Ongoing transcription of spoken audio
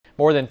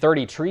More than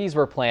 30 trees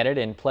were planted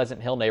in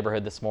Pleasant Hill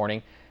neighborhood this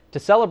morning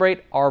to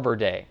celebrate Arbor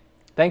Day.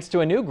 Thanks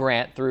to a new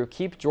grant through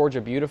Keep Georgia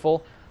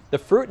Beautiful, the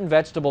fruit and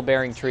vegetable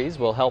bearing trees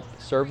will help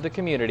serve the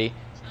community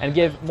and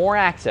give more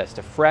access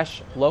to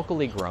fresh,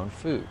 locally grown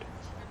food.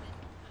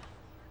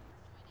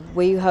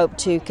 We hope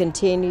to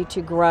continue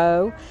to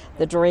grow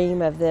the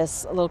dream of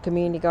this little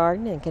community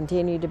garden and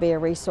continue to be a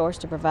resource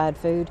to provide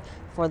food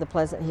for the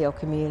Pleasant Hill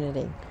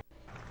community.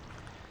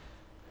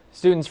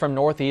 Students from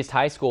Northeast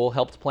High School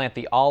helped plant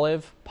the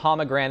olive,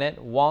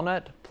 pomegranate,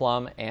 walnut,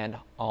 plum, and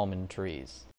almond trees.